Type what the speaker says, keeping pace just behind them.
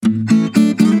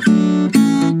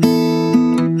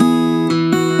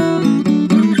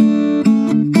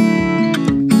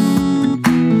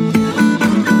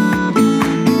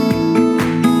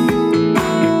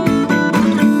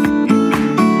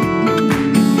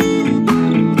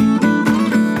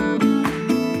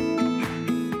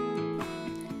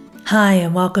Hi,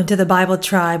 and welcome to the Bible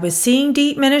Tribe with Seeing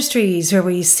Deep Ministries, where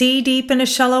we see deep in a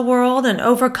shallow world and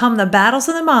overcome the battles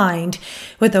of the mind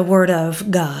with the Word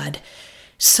of God.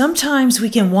 Sometimes we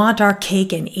can want our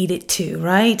cake and eat it too,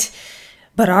 right?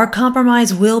 But our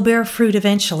compromise will bear fruit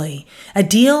eventually. A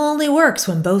deal only works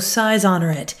when both sides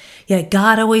honor it, yet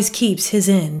God always keeps his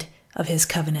end of his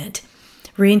covenant.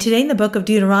 Reading today in the book of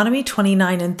Deuteronomy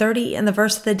 29 and 30, and the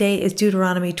verse of the day is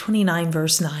Deuteronomy 29,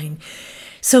 verse 9.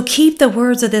 So keep the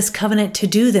words of this covenant to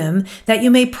do them, that you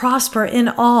may prosper in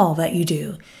all that you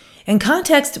do. In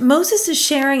context, Moses is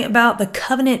sharing about the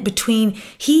covenant between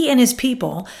he and his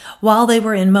people while they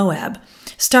were in Moab.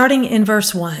 Starting in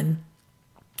verse 1.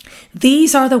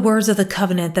 These are the words of the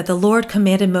covenant that the Lord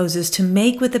commanded Moses to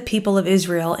make with the people of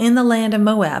Israel in the land of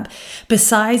Moab,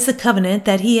 besides the covenant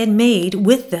that he had made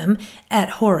with them at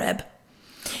Horeb.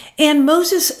 And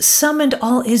Moses summoned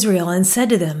all Israel and said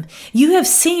to them, You have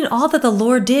seen all that the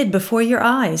Lord did before your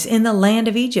eyes in the land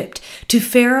of Egypt, to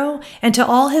Pharaoh and to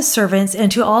all his servants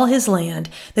and to all his land,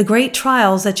 the great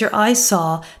trials that your eyes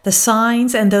saw, the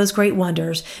signs and those great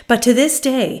wonders. But to this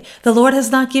day, the Lord has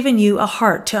not given you a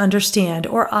heart to understand,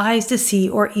 or eyes to see,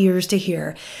 or ears to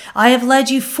hear. I have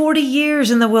led you 40 years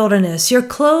in the wilderness. Your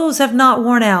clothes have not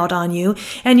worn out on you,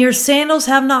 and your sandals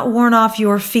have not worn off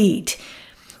your feet.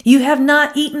 You have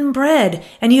not eaten bread,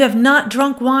 and you have not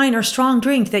drunk wine or strong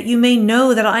drink, that you may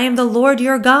know that I am the Lord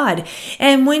your God.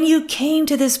 And when you came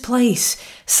to this place,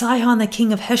 Sihon the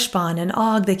king of Heshbon and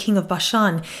Og the king of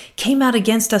Bashan came out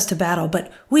against us to battle,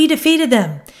 but we defeated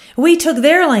them. We took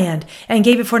their land and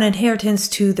gave it for an inheritance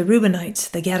to the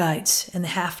Reubenites, the Gadites, and the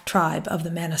half-tribe of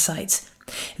the Manassites.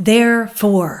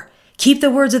 Therefore, keep the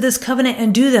words of this covenant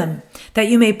and do them, that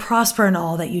you may prosper in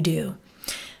all that you do.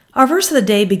 Our verse of the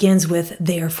day begins with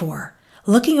therefore.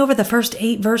 Looking over the first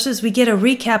 8 verses, we get a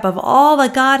recap of all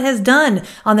that God has done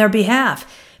on their behalf.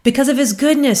 Because of his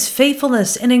goodness,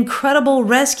 faithfulness, and incredible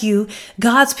rescue,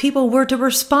 God's people were to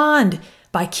respond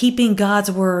by keeping God's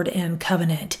word and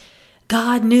covenant.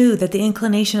 God knew that the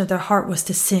inclination of their heart was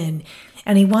to sin,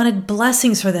 and he wanted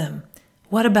blessings for them.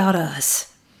 What about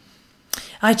us?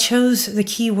 I chose the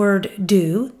key word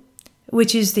do,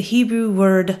 which is the Hebrew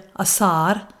word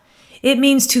asar. It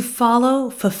means to follow,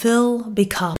 fulfill,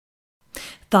 become.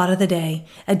 Thought of the day.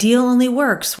 A deal only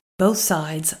works when both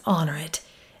sides honor it.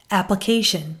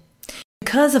 Application.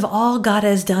 Because of all God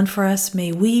has done for us,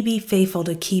 may we be faithful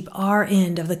to keep our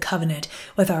end of the covenant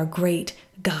with our great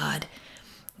God.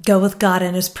 Go with God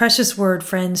and his precious word,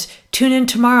 friends. Tune in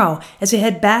tomorrow as we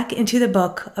head back into the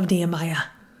book of Nehemiah.